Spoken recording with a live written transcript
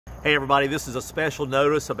Hey everybody, this is a special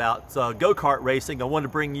notice about go-kart racing. I wanted to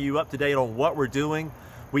bring you up to date on what we're doing.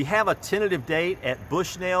 We have a tentative date at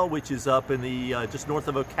Bushnell, which is up in the just north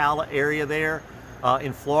of Ocala area there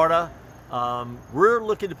in Florida. We're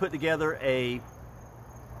looking to put together a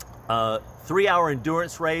 3-hour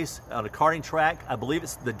endurance race on a karting track. I believe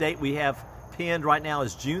it's the date we have pinned right now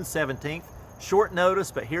is June 17th. Short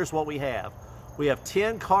notice, but here's what we have. We have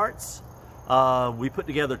 10 karts. We put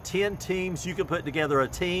together 10 teams. You can put together a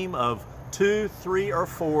team of 2, 3, or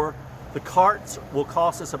 4. The karts will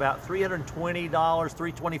cost us about $320,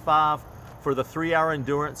 $325 for the 3-hour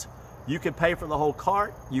endurance. You can pay for the whole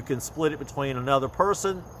cart. You can split it between another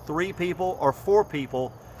person, 3 people, or 4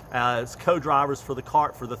 people as co-drivers for the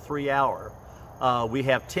cart for the 3-hour. We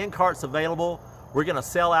have 10 carts available. We're going to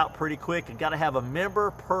sell out pretty quick. You've got to have a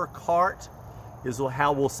member per cart is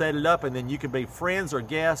how we'll set it up, and then you can be friends or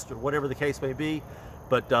guests or whatever the case may be.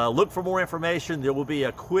 But look for more information. There will be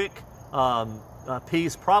a quick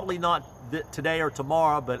piece, probably not today or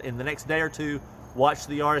tomorrow, but in the next day or two. Watch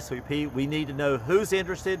the RSVP. We need to know who's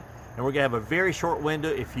interested, and we're gonna have a very short window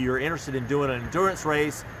if you're interested in doing an endurance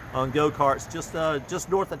race on go-karts just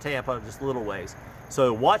north of Tampa, just a little ways.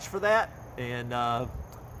 So watch for that, and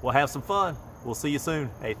we'll have some fun. We'll see you soon.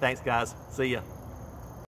 Hey, thanks guys. See ya.